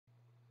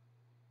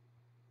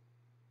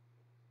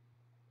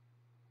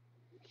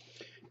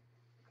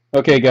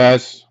Okay,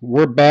 guys,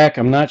 we're back.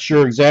 I'm not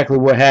sure exactly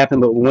what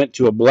happened, but we went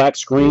to a black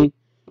screen,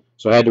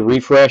 so I had to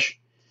refresh.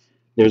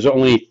 There's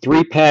only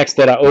 3 packs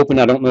that I opened.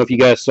 I don't know if you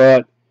guys saw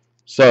it.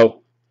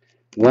 So,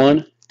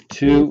 1,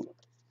 2,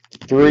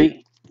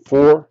 3,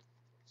 4,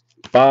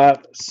 5,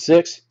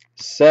 6,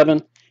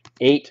 7,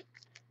 8,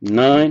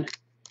 9,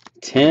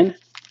 10.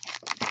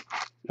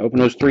 I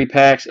opened those 3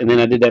 packs, and then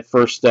I did that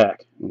first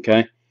stack.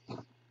 Okay?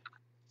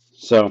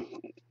 So,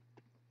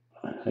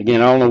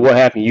 again, I don't know what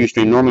happened.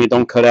 Ustream normally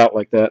don't cut out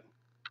like that.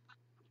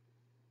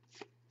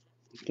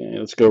 Okay,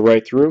 let's go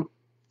right through.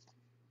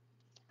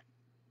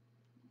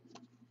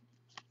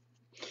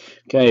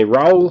 Okay,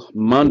 Raul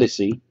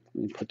Mondesi.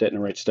 Let me put that in the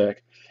right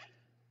stack.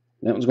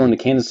 That one's going to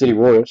Kansas City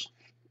Royals.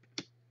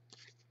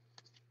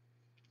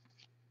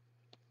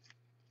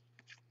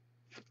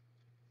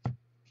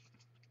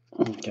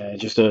 Okay,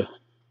 just a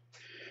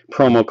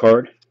promo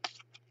card.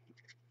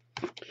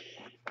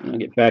 I'll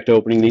get back to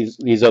opening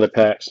these other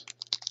packs.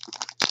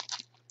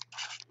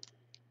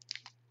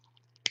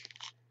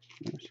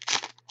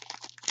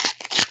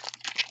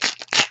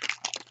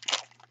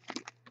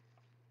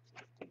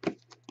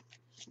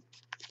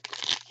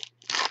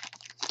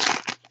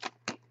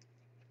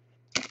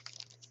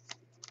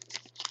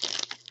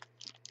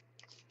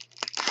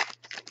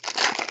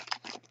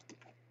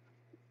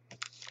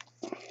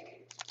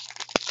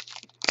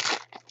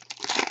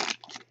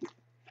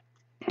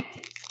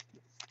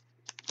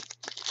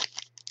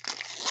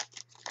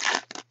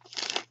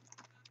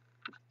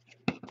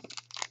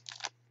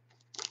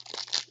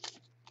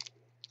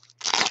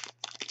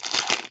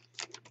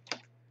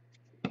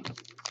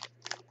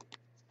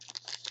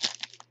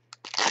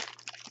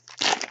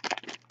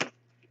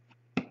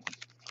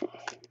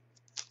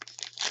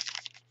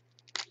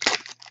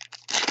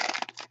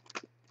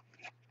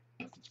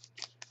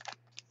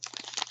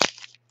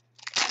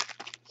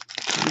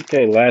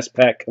 Okay, last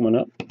pack coming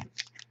up.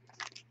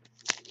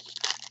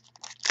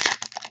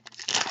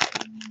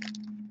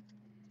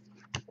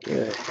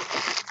 Okay.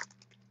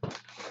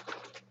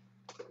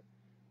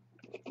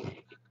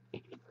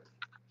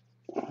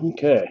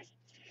 Okay.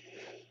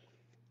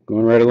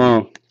 Going right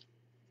along.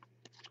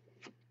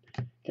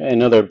 Okay,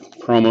 another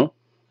promo.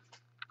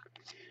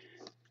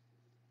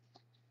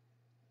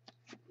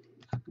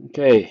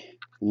 Okay,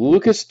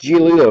 Lucas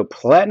Giolito,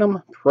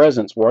 Platinum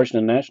Presents,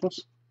 Washington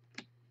Nationals.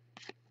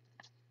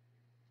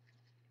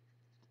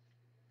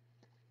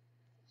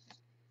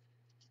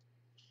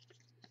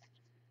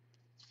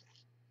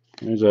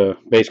 There's a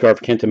base card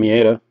for Kenta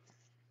Mieda.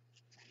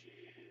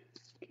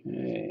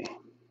 Okay.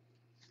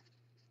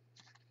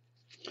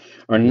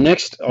 Our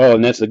next, oh,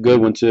 and that's a good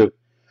one too.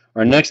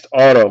 Our next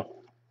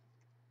auto,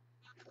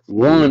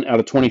 1 out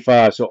of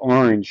 25, so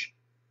orange.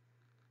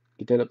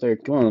 Get that up there.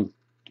 Come on,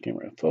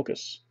 camera,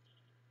 focus.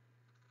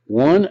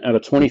 1 out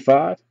of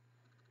 25.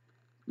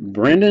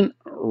 Brendan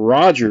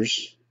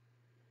Rodgers.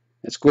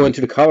 That's going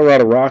to the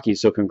Colorado Rockies,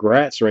 so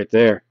congrats right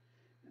there.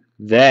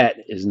 That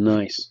is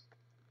nice.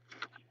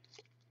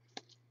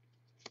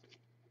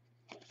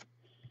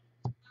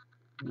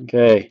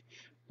 Okay,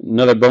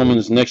 another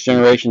Bowman's Next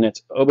Generation.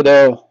 That's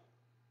Odubel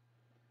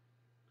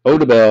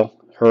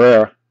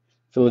Herrera,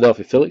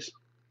 Philadelphia Phillies.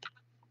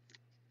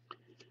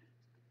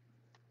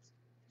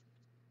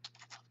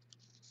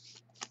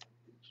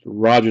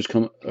 Rogers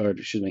come, or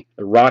excuse me,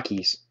 the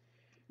Rockies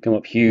come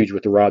up huge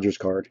with the Rogers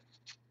card.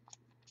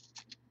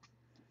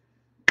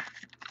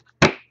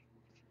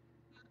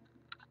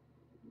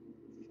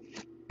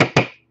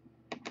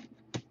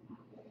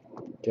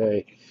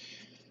 Okay,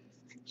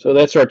 so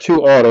that's our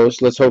 2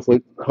 autos. Let's hope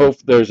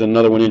there's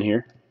another one in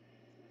here.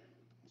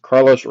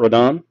 Carlos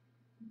Rodon,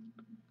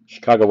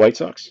 Chicago White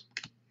Sox.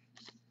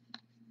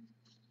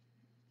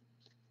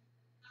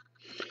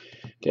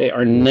 Okay,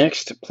 our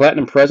next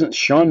Platinum Present,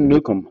 Sean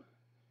Newcomb,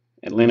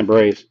 Atlanta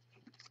Braves.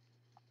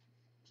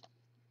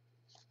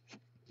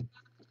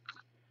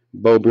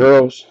 Bo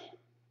Burrows,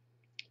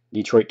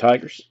 Detroit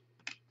Tigers.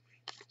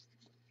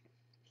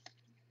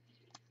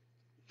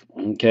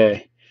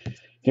 Okay,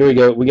 here we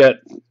go. We got,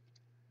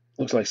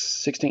 looks like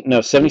 16,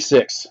 no,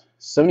 76.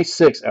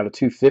 76 out of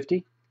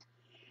 250.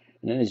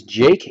 And that is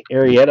Jake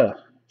Arrieta,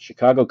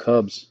 Chicago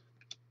Cubs.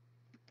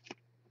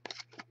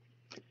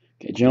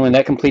 Okay, gentlemen,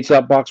 that completes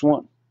out box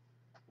 1.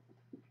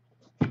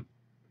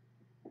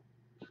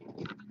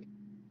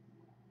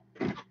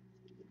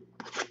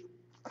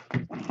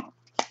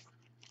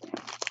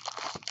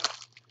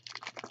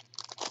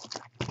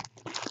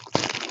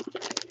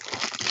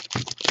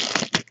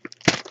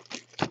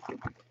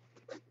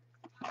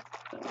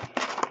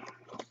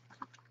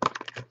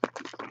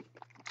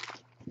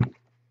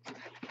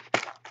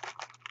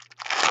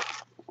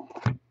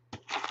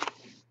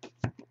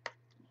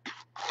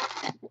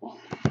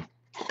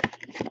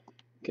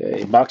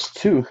 Okay, box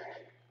 2.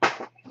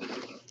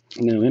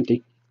 Now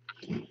empty.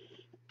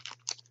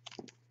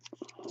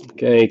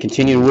 Okay,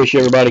 continue to wish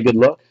everybody good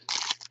luck.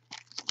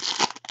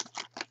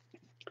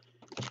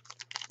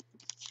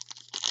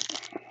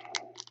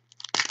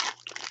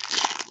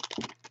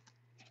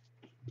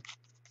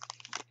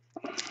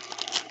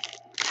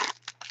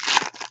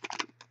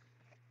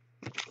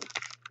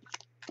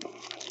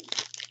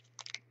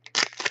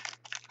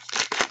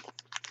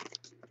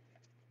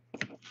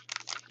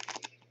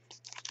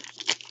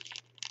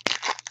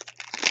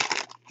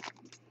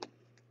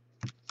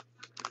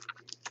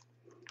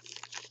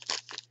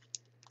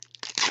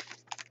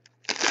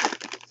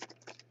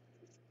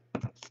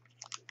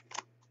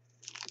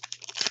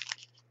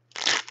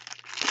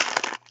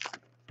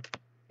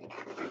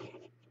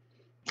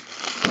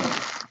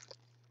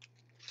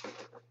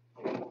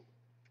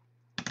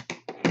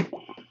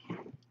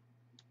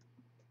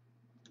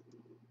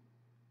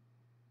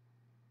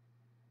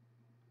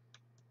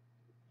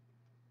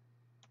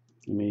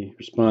 Let me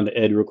respond to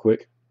Ed real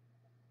quick.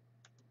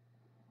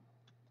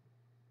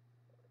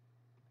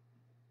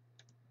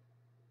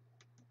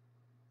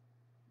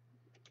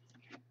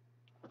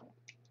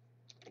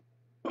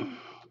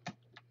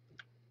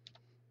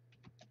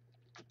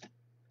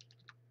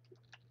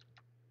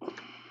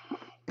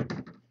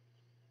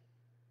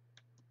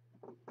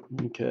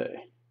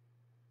 Okay.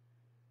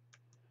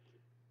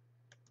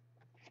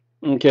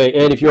 Okay,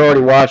 Ed, if you're already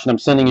watching, I'm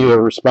sending you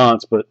a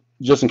response, but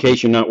just in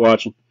case you're not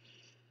watching.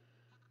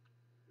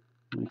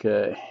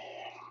 Okay.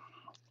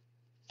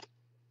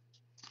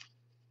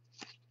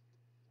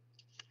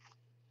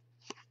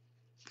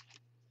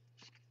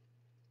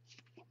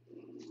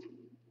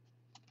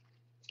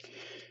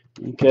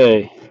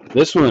 Okay,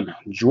 this one,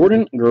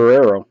 Jordan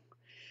Guerrero,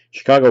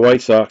 Chicago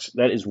White Sox.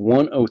 That is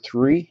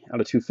 103 out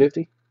of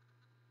 250.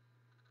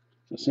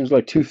 It seems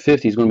like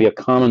 250 is going to be a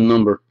common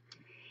number.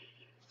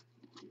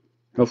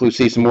 Hopefully we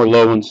see some more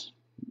low ones.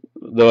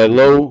 Though a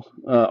low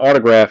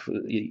autograph,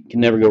 you can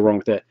never go wrong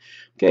with that.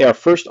 Okay, our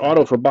first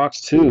auto for box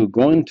 2,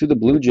 going to the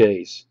Blue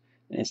Jays.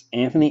 And it's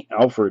Anthony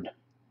Alford.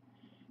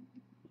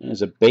 It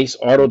is a base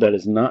auto that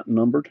is not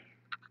numbered.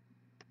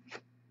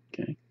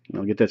 Okay,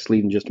 I'll get that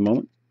sleeve in just a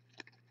moment.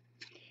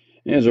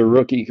 There's a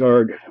rookie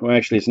card. Well,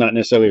 actually, it's not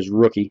necessarily his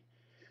rookie.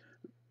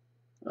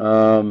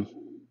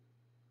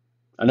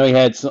 I know he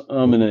had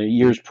some in the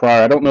years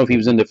prior. I don't know if he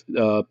was in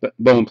the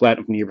Bowman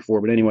Platinum from the year before,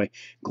 but anyway,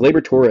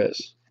 Gleyber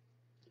Torres,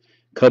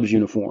 Cubs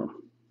uniform.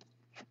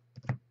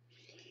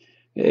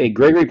 Hey,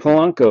 Gregory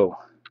Polanco.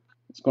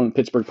 It's going to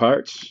Pittsburgh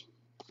Pirates.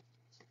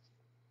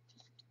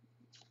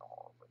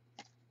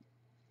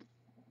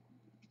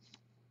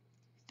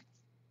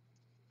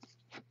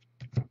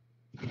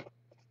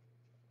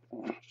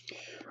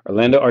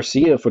 Orlando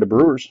Arcia for the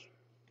Brewers.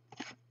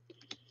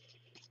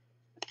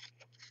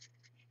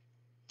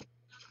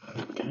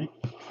 Okay.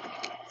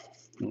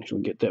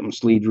 Actually, get that one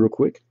sleeved real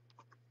quick.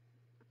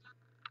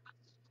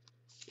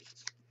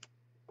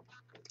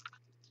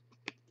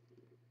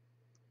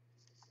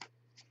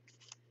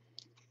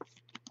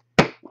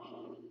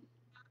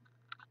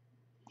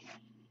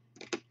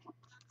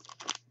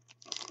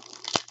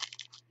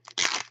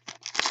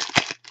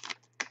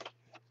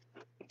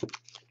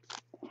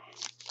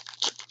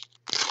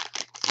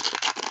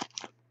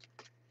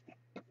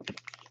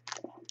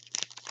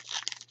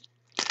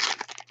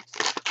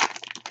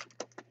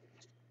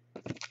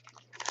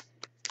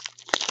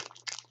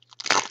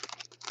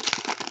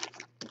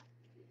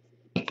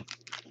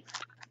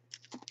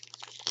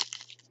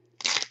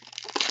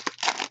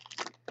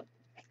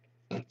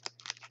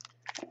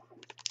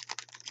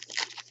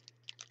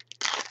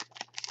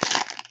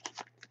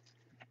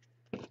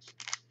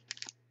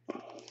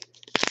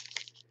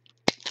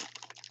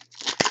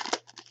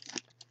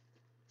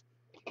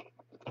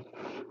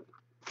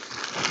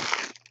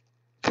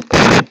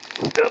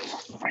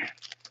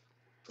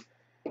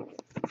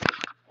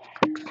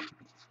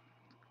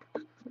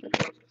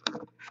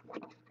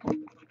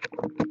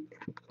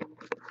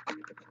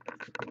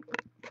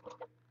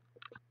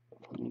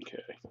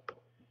 Okay.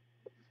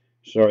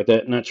 Sorry about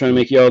that. Not trying to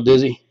make you all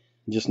dizzy.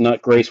 Just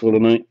not graceful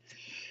tonight.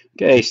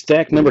 Okay,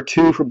 stack number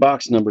 2 for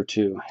box number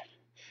 2.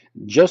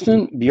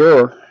 Justin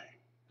Buer.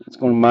 It's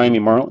going to Miami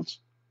Marlins.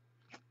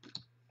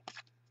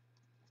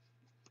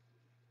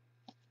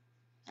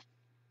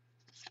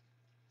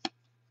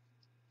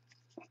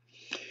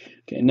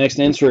 Okay, next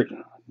insert.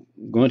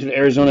 Going to the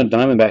Arizona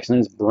Diamondbacks, and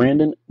it's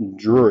Brandon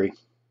Drury.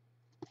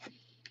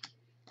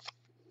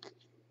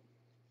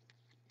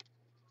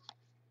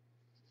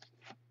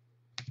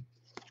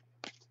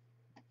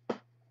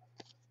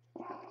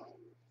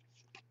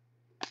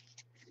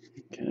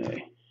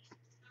 Okay.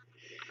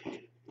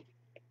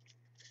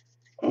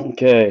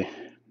 Okay.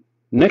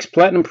 Next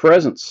Platinum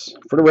Presents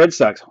for the Red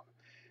Sox.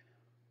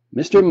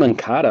 Mr.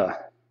 Mancada.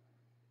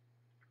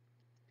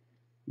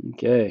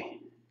 Okay.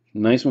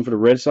 Nice one for the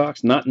Red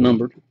Sox. Not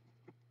numbered.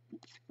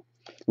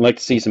 I'd like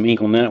to see some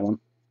ink on that one.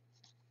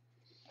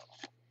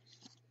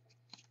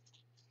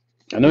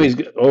 I know he's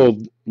good. Oh,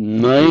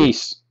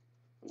 nice.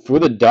 For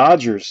the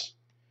Dodgers.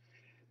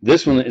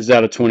 This one is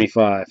out of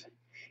 25.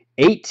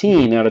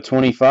 18 out of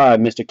 25.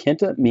 Mr.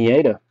 Kenta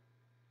Maeda.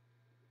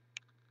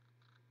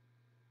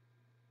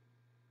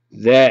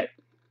 That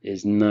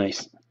is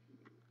nice.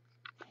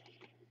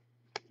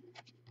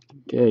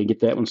 Okay,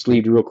 get that one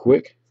sleeved real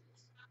quick.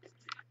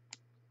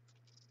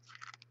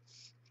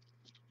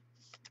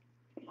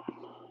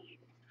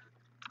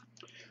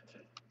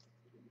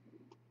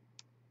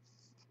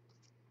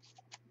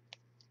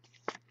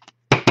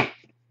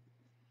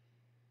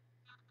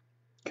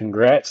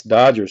 Congrats,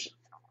 Dodgers.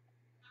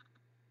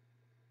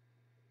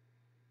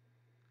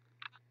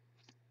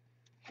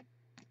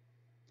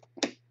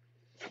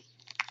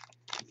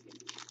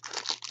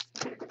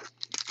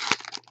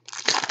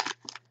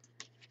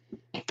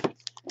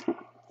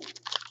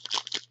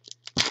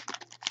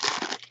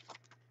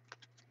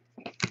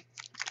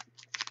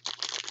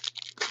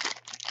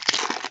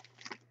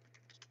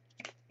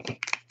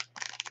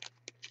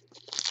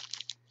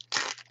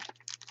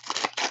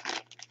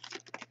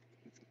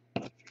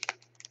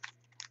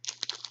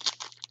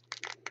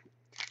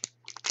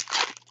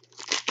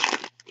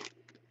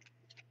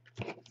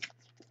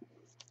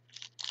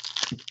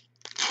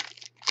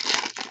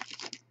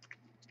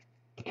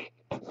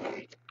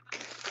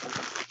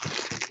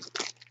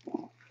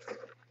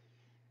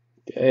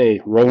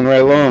 Okay, rolling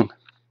right along.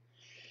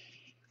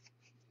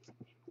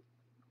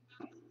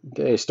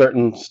 Okay,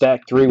 starting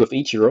stack 3 with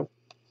Ichiro.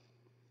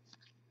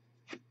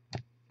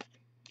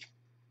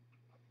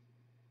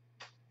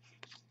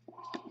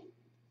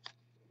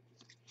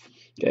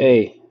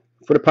 Okay,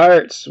 for the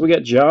Pirates, we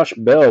got Josh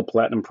Bell,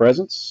 Platinum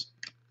Presence.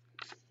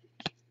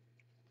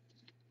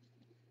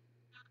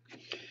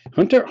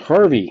 Hunter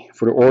Harvey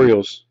for the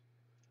Orioles.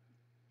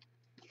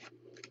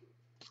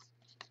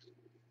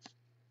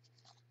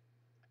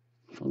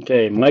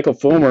 Okay, Michael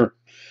Fulmer.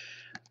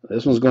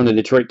 This one's going to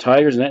Detroit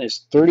Tigers, and that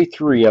is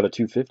 33 out of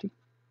 250.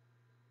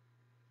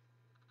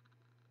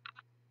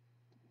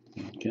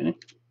 Okay.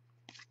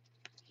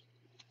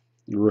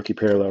 Rookie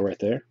parallel right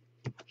there.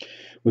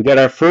 We got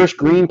our first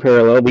green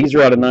parallel. These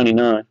are out of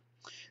 99.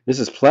 This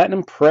is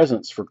Platinum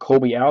Presence for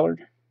Colby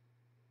Allard.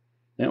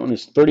 That one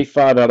is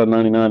 35 out of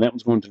 99. That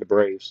one's going to the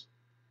Braves.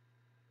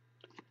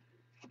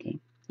 Okay,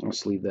 I'll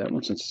sleeve that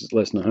one since it's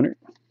less than 100.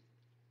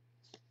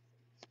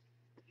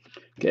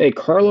 Okay,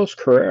 Carlos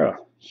Carrera,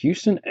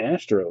 Houston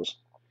Astros.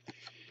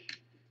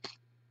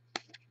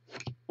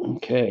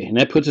 Okay, and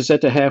that puts us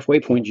at the halfway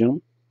point,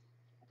 gentlemen.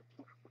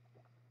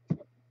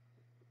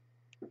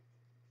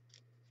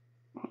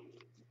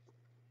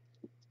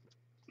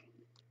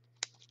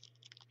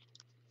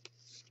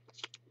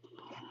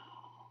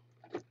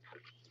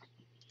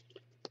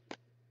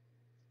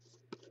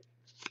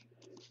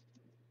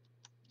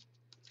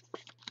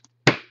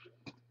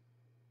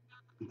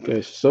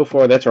 Okay, so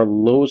far that's our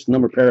lowest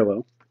number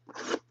parallel.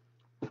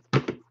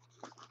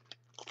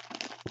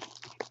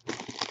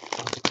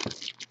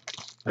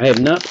 I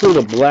have not pulled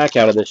a black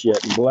out of this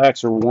yet. And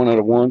blacks are 1 out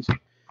of 1s.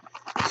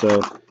 So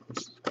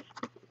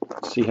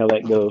let's see how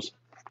that goes.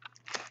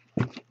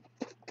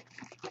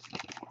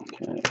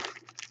 Okay.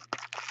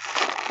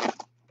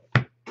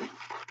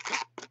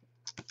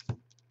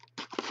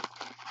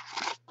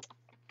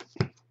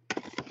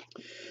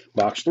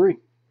 Box 3.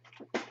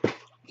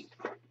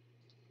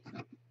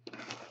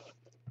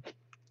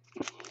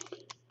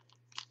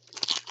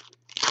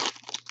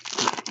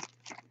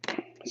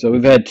 So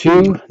we've had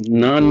 2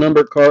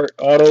 non-numbered card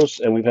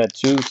autos, and we've had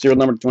 2 serial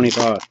number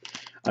 25.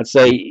 I'd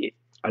say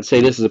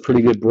this is a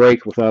pretty good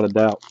break without a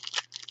doubt.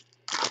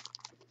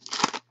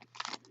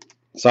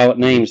 Solid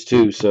names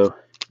too, so.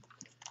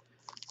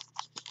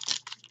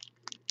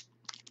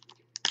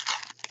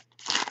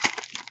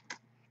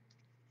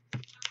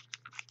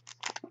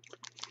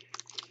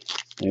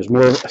 There's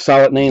more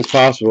solid names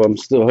possible. I'm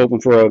still hoping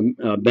for a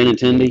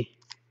Benintendi.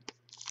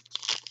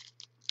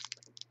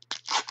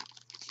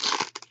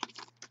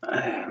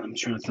 I'm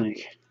trying to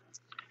think.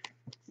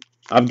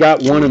 I've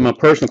got one in my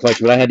personal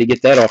collection, but I had to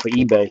get that off of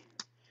eBay.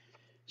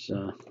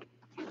 So.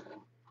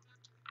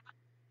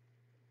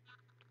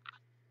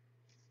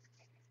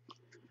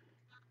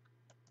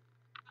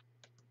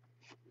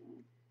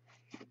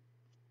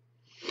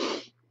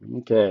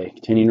 Okay,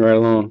 continuing right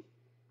along.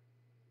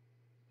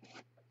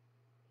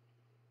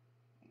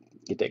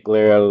 Get that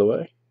glare out of the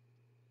way.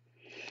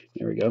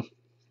 There we go.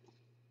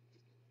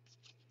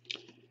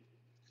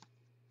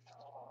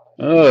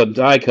 Oh,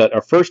 die cut.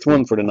 Our first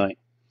one for tonight.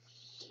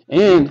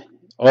 And,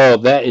 oh,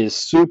 that is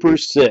super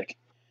sick.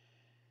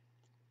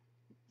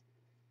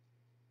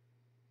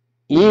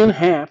 Ian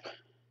Happ.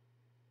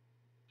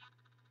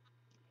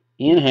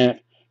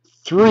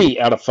 3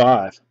 out of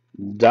 5.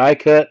 Die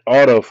cut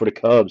auto for the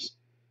Cubs.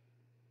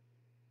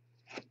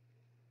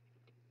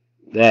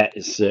 That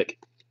is sick.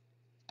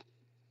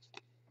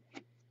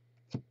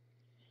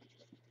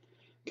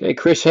 Okay,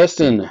 Chris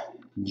Heston,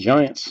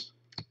 Giants.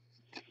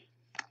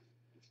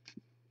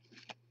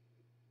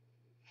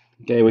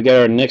 Okay, we got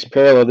our next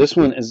parallel. This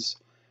one is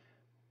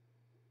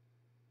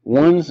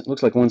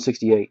looks like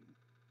 168.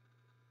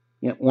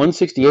 Yeah,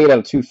 168 out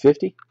of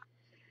 250.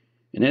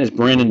 And that is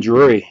Brandon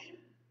Drury.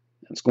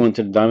 That's going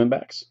to the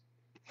Diamondbacks.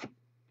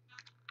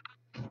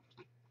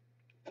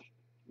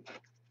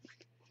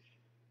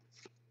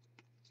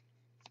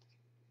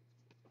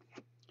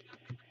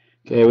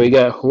 Okay, we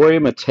got Jorge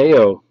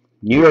Mateo,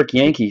 New York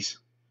Yankees.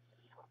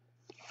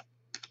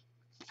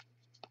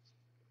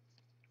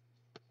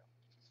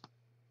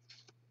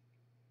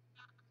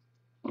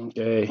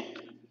 Okay,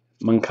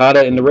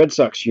 Moncada in the Red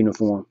Sox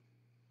uniform.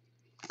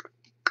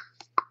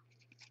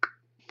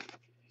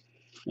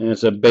 And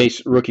it's a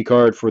base rookie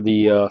card for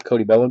the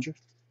Cody Bellinger.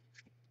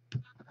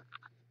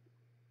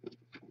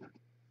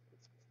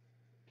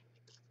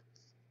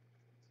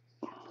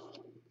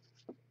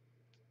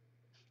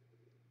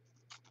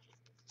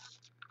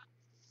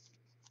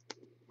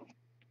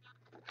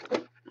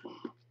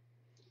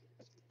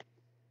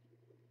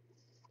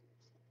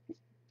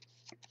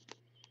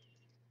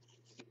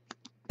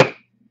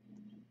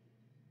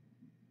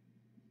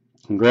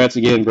 Congrats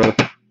again, brother.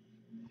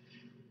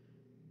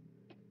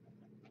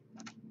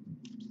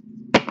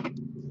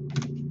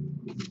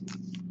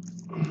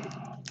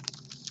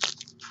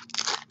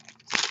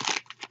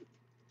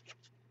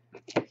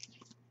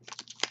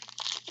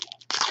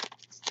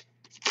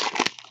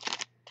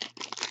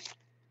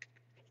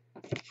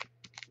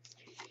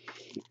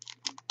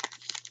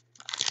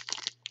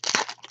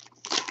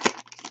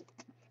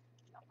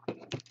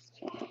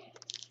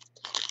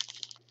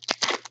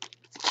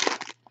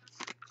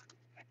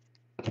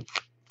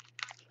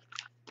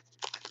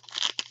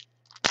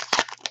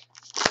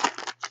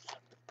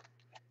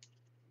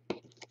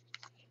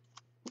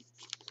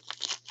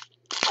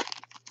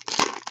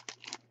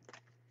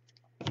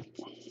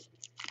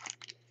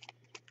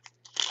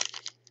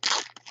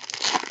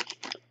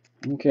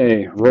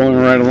 Okay, rolling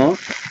right along.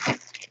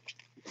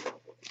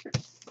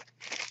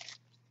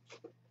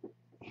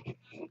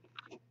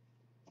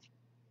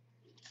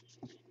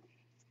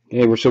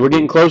 Okay, so we're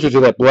getting closer to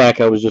that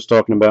black I was just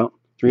talking about.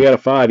 3 out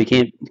of 5.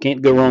 You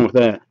can't go wrong with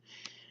that.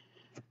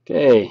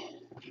 Okay,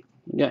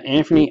 we got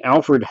Anthony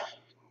Alford,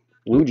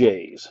 Blue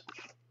Jays.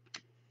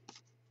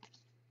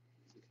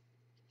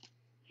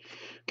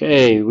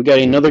 Okay, we got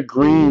another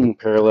green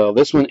parallel.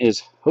 This one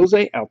is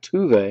Jose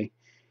Altuve.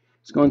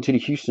 It's going to the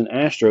Houston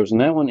Astros,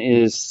 and that one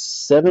is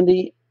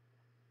 70.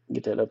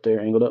 Get that up there,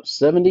 angled up.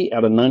 70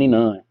 out of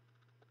 99.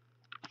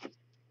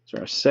 It's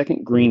our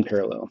second green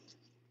parallel.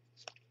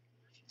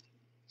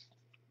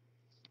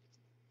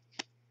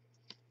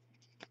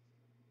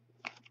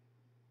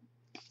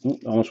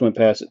 Almost went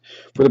past it.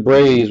 For the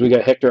Braves, we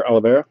got Hector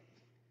Olivera.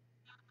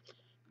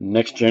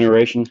 Next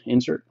generation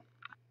insert.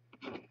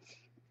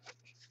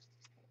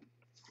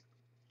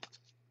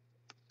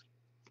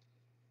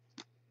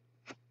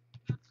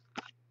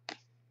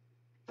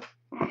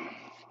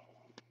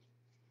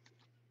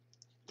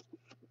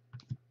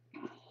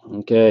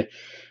 Okay.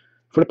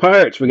 For the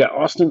Pirates, we got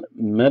Austin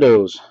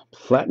Meadows.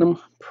 Platinum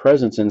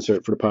Presence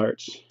insert for the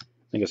Pirates. I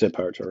think I said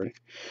Pirates already.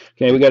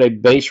 Okay, we got a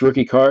base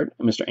rookie card,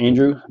 Mr.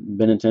 Andrew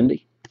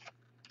Benintendi.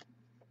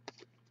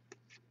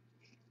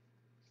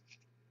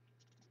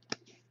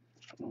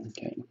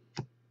 Okay.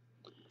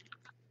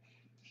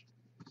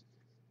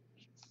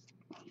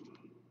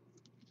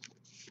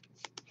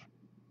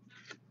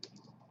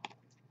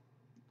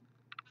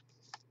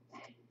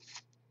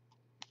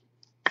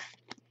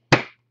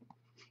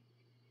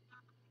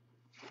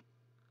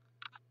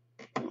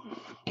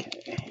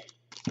 Okay.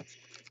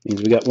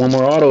 Means we got one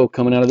more auto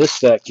coming out of this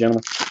stack,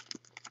 gentlemen.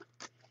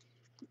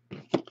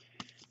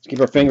 Let's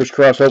keep our fingers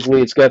crossed.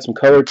 Hopefully it's got some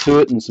color to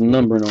it and some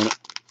numbering on it.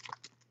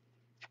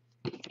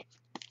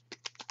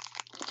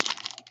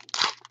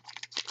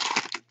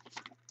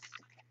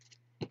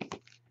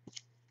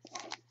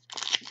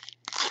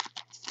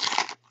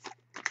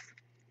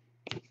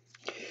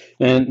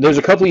 And there's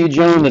a couple of you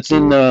gentlemen that's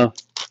in the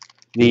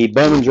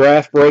Bowman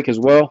draft break as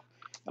well.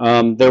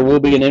 There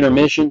will be an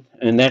intermission,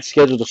 and that's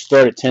scheduled to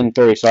start at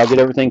 10:30. So I'll get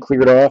everything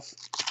cleared off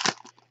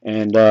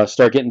and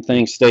start getting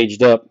things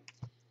staged up.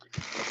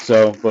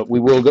 So, but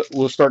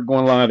we'll start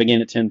going live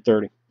again at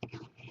 10:30.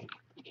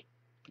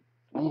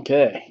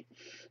 Okay,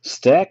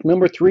 stack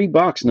number 3,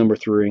 box number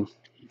 3.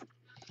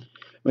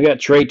 We got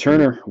Trey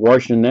Turner,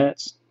 Washington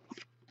Nats.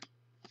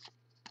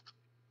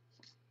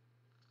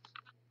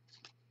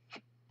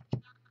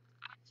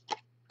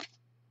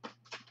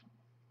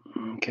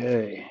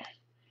 Okay.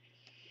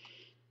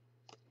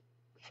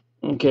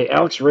 Okay,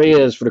 Alex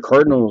Reyes for the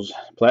Cardinals,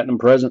 Platinum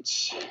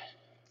Presence.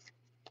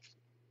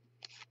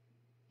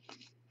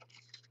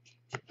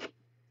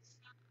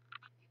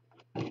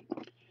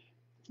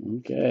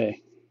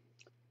 Okay.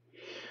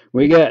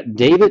 We got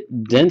David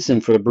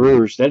Denson for the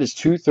Brewers. That is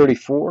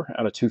 234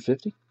 out of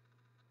 250.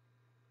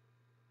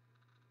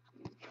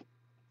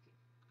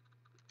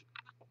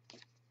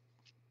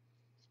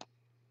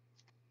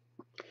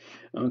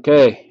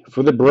 Okay,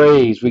 for the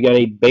Braves, we got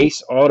a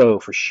base auto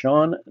for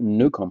Sean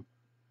Newcomb.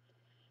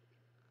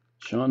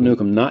 Sean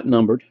Newcomb, not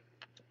numbered.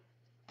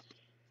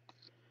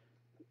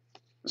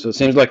 So it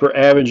seems like we're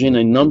averaging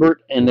a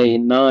numbered and a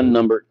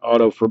non-numbered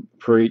auto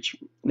for each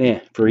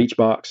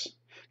box.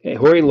 Okay,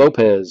 Jorge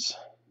Lopez,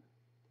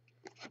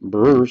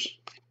 Brewers,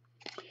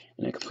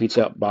 and that completes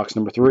out box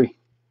number 3.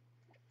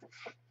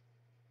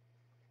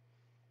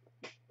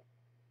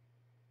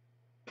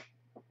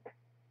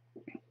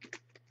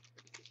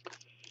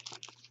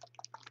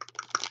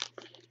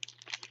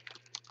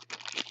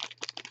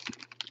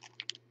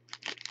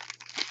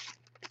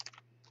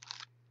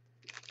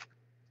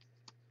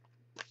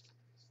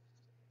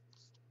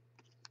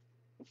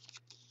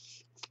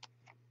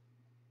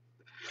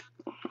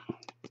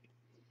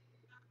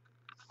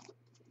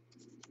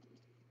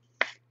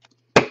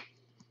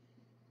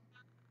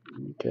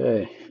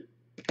 Okay.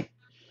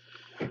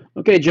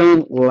 Okay,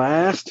 John,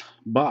 last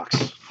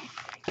box.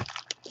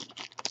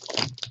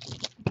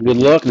 Good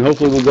luck, and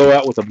hopefully we'll go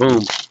out with a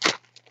boom.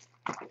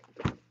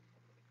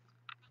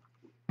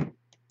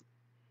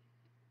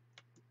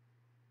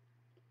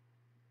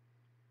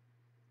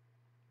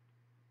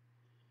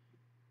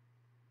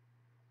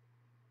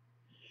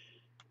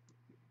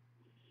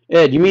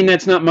 Ed, you mean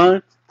that's not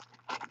mine?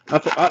 I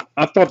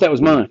thought that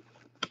was mine.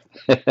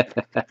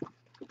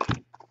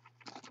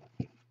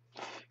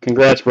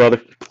 Congrats,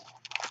 brother.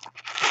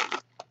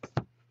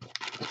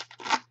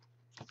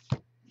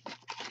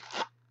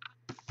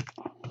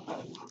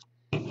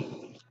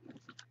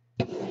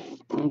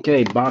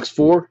 Okay, box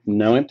 4,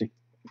 now empty.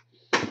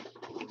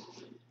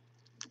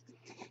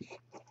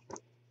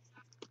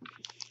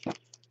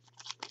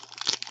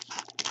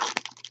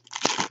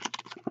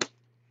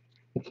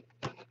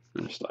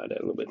 Let me slide that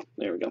a little bit.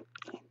 There we go.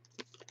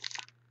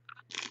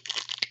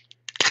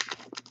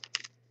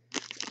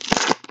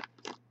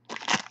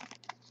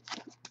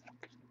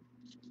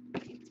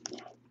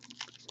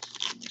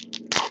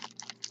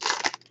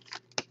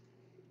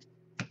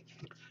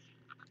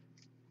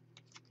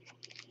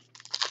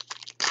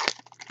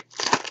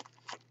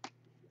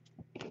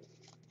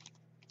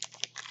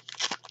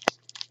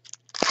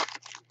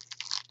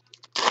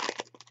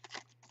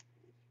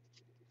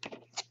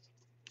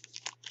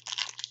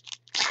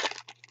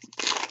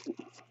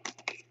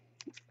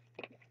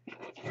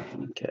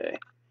 Okay.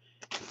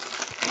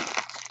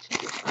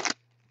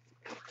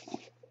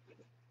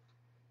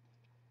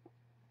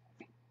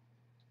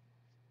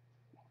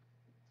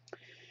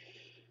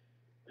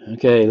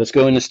 Okay, let's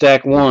go into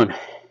stack 1.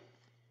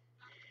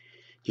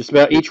 Just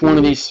about each one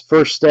of these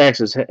first stacks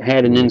has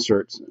had an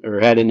insert, or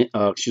had an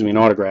an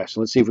autograph. So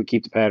let's see if we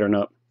keep the pattern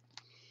up.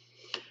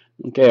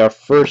 Okay, our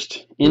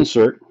first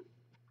insert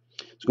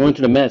is going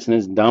to the Mets, and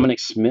it's Dominic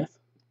Smith.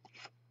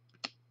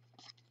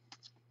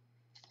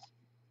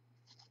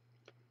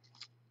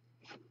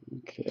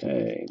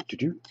 Okay.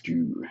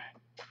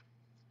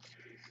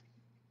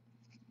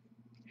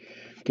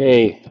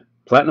 Okay,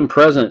 Platinum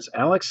Presents,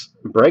 Alex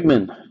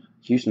Bregman,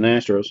 Houston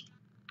Astros.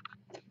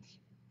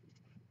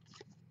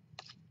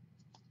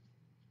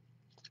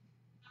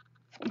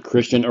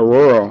 Christian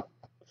Aurora.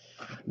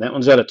 That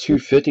one's out of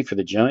 250 for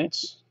the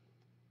Giants.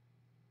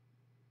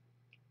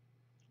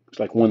 It's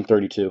like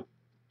 132.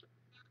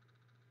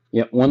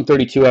 Yep,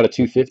 132 out of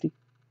 250.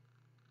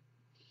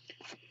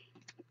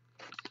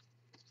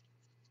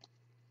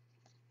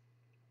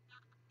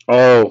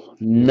 Oh,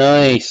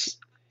 nice.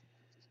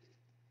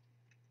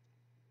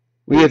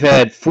 We have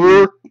had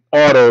 4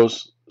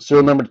 autos,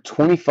 serial number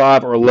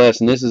 25 or less,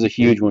 and this is a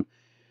huge one.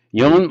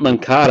 Yoan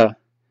Moncada,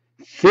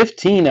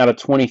 15 out of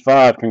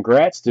 25.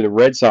 Congrats to the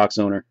Red Sox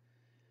owner.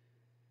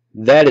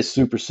 That is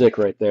super sick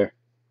right there.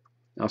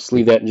 I'll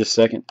sleeve that in just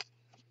a second.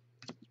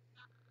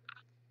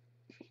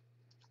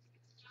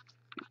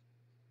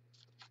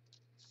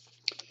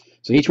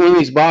 So each one of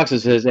these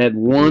boxes has had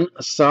one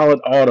solid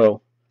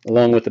auto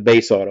along with the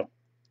base auto.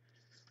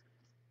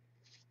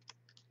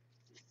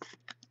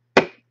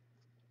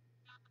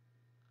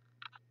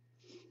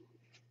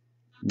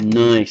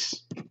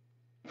 Nice.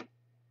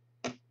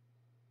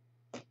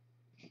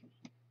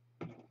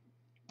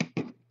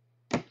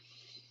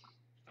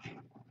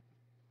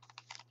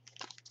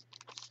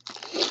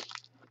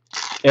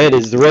 Ed,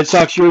 is the Red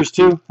Sox yours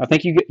too? I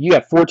think you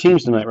got 4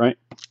 teams tonight, right?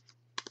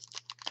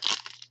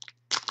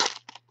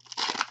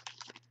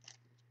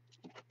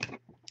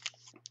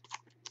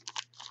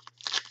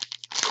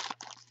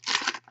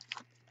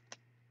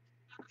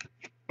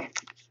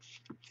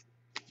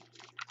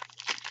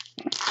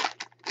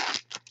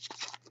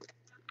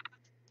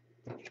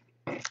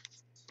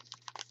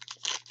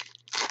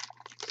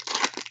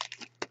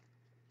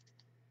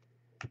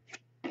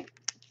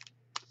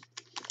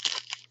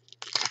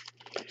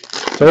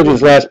 Told you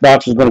this last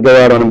box was going to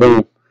go out on a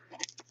boom.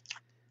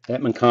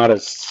 That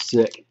Moncada's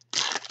sick.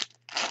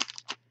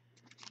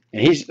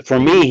 And for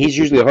me, he's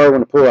usually a hard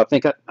one to pull. I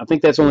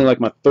think that's only like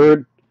my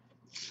third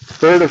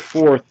or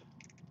fourth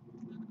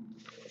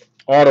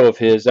auto of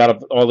his out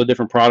of all the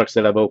different products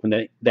that I've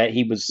opened that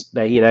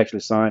he had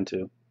actually signed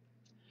to.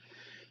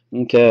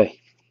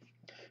 Okay.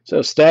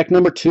 So stack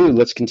number 2.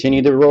 Let's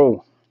continue the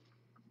roll.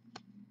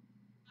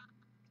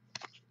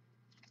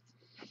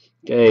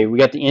 Okay, we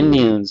got the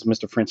Indians,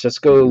 Mr.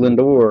 Francisco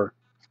Lindor.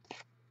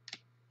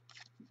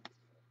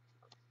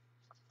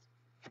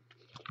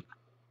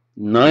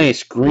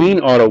 Nice green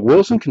auto,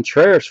 Wilson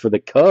Contreras for the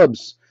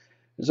Cubs.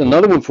 There's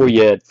another one for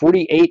you, Ed.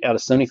 48 out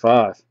of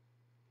 75.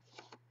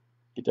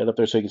 Get that up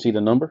there so you can see the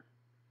number.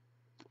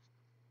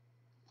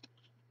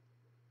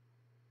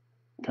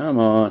 Come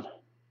on.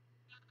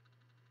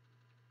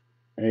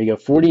 There you go,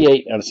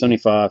 48 out of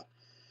 75.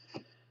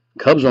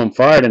 Cubs on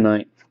fire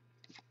tonight.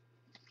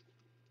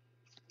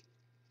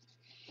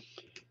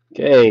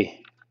 Okay,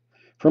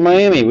 for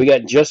Miami, we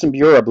got Justin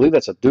Buehler. I believe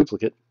that's a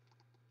duplicate.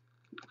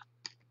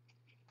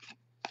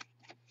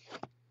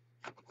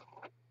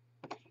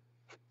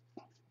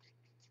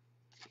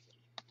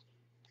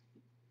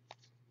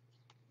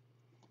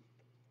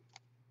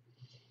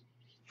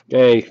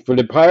 Okay, for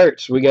the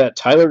Pirates, we got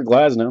Tyler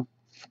Glasnow.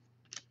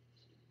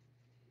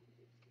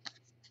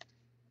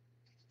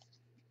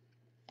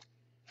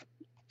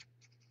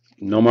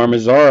 Nomar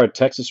Mazara,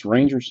 Texas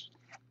Rangers.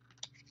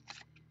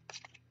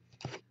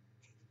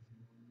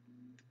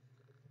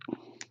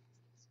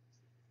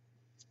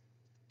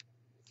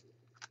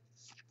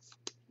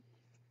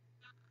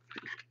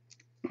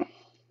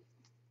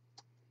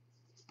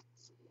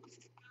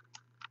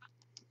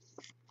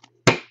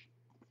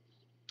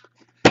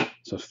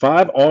 So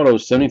 5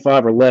 autos,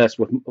 75 or less,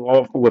 with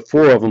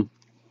 4 of them.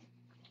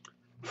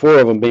 4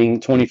 of them being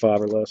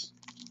 25 or less.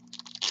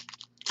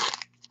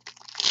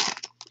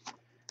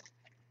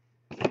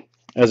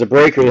 As a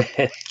breaker,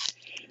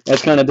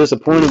 that's kind of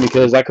disappointing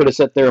because I could have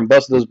sat there and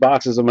busted those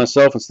boxes on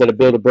myself instead of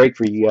build a break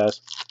for you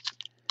guys.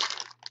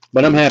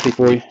 But I'm happy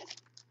for you.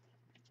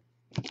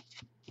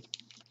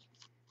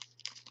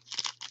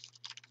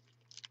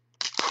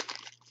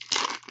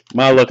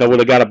 My luck, I would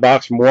have got a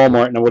box from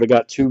Walmart and I would have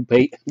got 2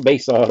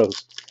 base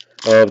autos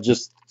of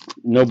just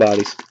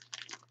nobodies.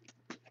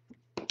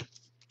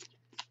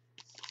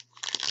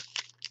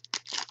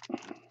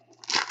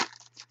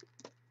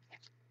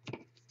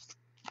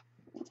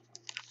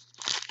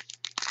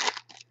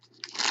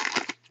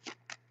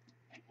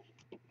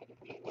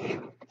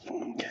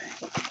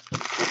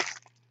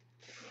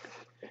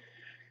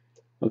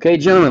 Okay,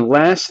 gentlemen,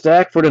 last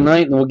stack for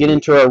tonight, and we'll get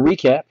into our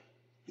recap,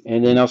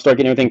 and then I'll start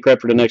getting everything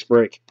prepped for the next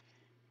break.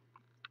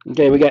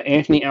 Okay, we got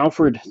Anthony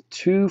Alford,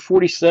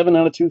 247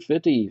 out of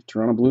 250,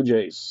 Toronto Blue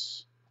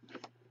Jays.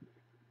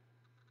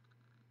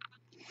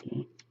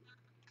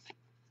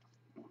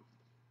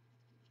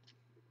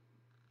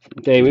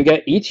 Okay, we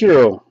got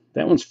Ichiro.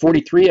 That one's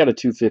 43 out of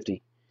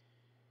 250.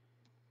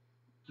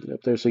 Get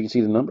up there so you can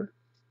see the number.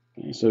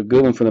 Okay, so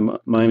good one for the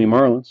Miami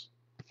Marlins.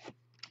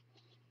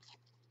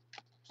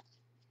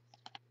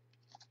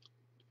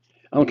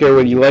 I don't care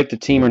whether you like the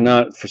team or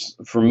not.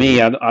 For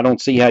me, I don't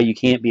see how you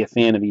can't be a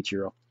fan of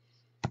Ichiro.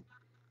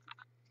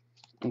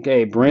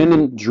 Okay,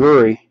 Brandon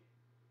Drury.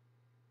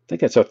 I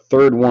think that's our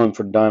third one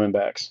for the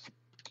Diamondbacks.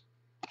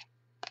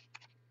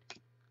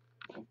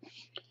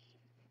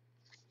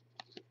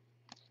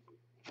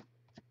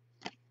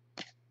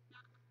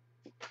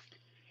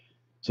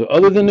 So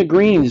other than the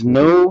greens,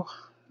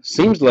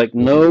 seems like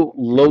no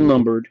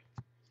low-numbered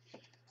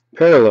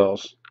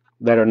parallels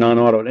that are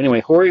non-autoed. Anyway,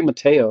 Jorge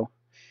Mateo,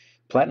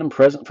 platinum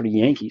present for the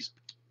Yankees.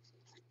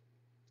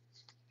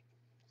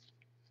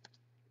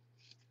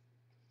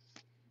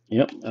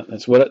 Yep,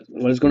 that's what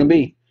it's going to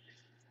be.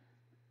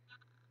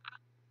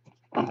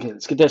 Okay,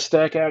 let's get that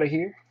stack out of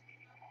here.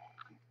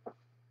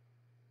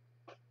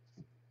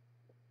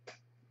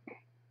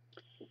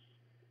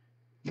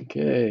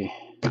 Okay.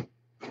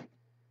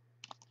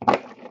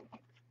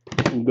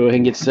 We'll go ahead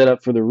and get set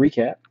up for the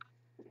recap.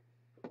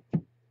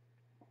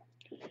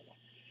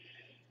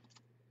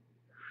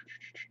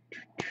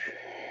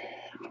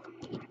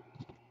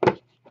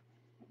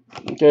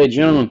 Okay,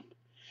 gentlemen.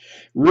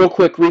 Real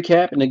quick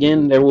recap, and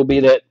again, there will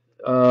be that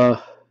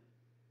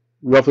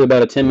roughly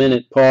about a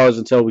 10-minute pause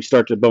until we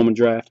start the Bowman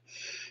draft.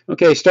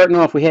 Okay, starting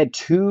off, we had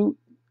two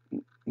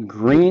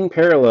green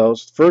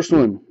parallels. First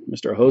one,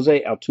 Mr.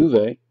 Jose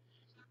Altuve.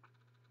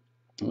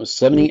 It was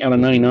 70 out of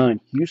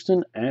 99.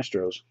 Houston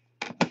Astros.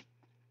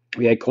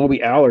 We had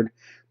Colby Allard,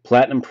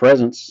 platinum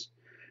presence.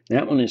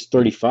 That one is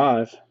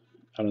 35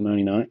 out of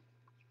 99.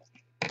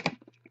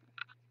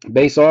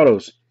 Base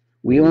autos.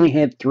 We only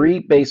had 3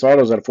 base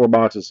autos out of 4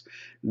 boxes.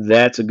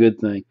 That's a good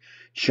thing.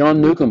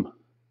 Sean Newcomb,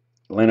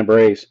 Atlanta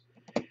Braves.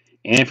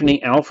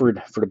 Anthony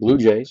Alford for the Blue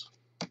Jays.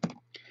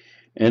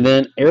 And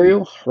then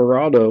Ariel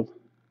Geraldo,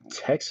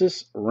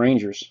 Texas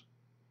Rangers.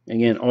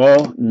 Again,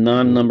 all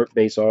non-numbered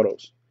base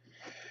autos.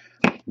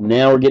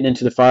 Now we're getting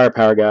into the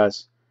firepower,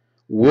 guys.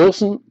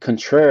 Wilson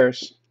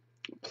Contreras,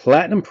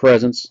 platinum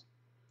presence,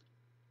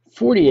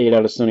 48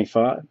 out of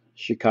 75,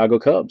 Chicago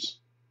Cubs.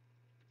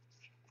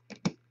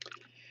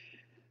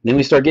 Then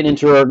we start getting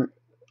into our,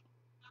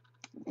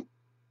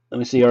 let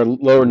me see, our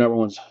lower number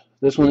ones.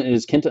 This one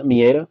is Kenta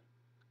Maeda.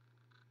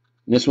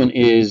 This one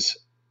is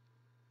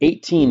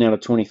 18 out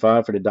of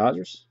 25 for the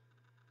Dodgers.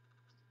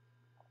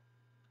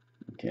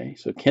 Okay,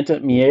 so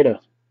Kenta Maeda,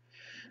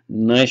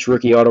 nice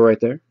rookie auto right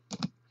there.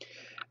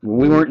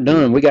 We weren't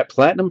done. We got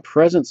platinum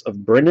presence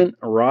of Brendan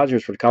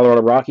Rodgers for the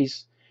Colorado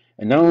Rockies.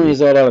 And not only is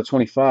that out of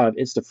 25,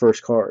 it's the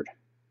first card.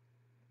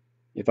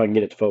 If I can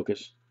get it to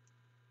focus.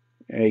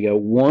 There you go.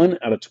 1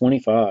 out of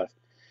 25.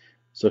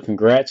 So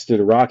congrats to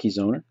the Rockies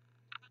owner.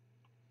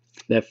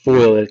 That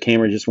foil that the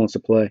camera just wants to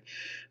play.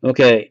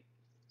 Okay.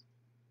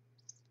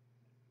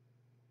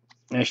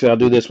 Actually, I'll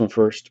do this one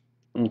first.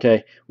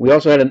 Okay. We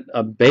also had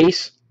a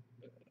base.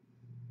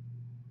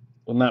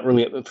 Well, not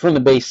really. From the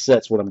base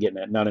set's what I'm getting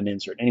at, not an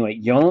insert. Anyway,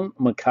 Yoan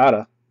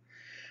Moncada.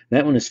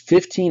 That one is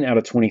 15 out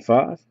of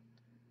 25.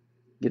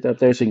 Get that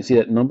there so you can see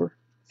that number.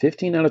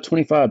 15 out of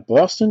 25.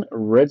 Boston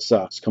Red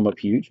Sox come up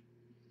huge.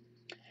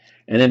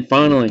 And then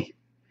finally,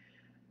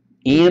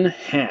 Ian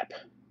Happ.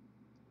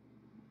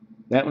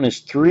 That one is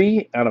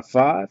 3 out of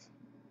 5.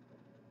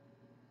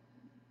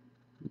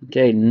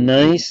 Okay,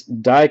 nice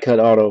die cut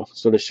auto.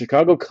 So the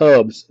Chicago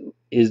Cubs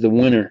is the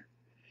winner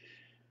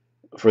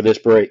for this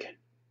break.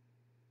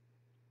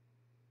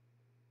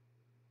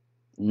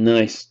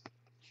 Nice.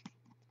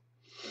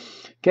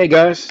 Okay,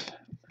 guys.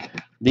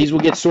 These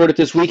will get sorted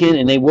this weekend,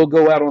 and they will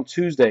go out on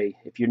Tuesday.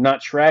 If you're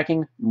not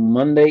tracking,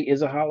 Monday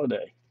is a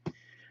holiday.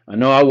 I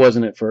know I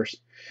wasn't at first.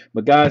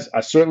 But, guys,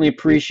 I certainly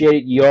appreciate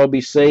it. You all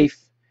be safe.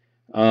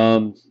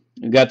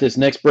 We've got this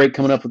next break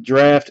coming up with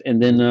draft, and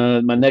then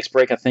my next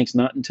break, I think, is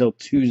not until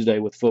Tuesday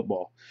with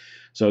football.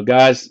 So,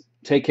 guys,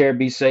 take care.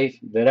 Be safe.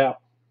 Vet out.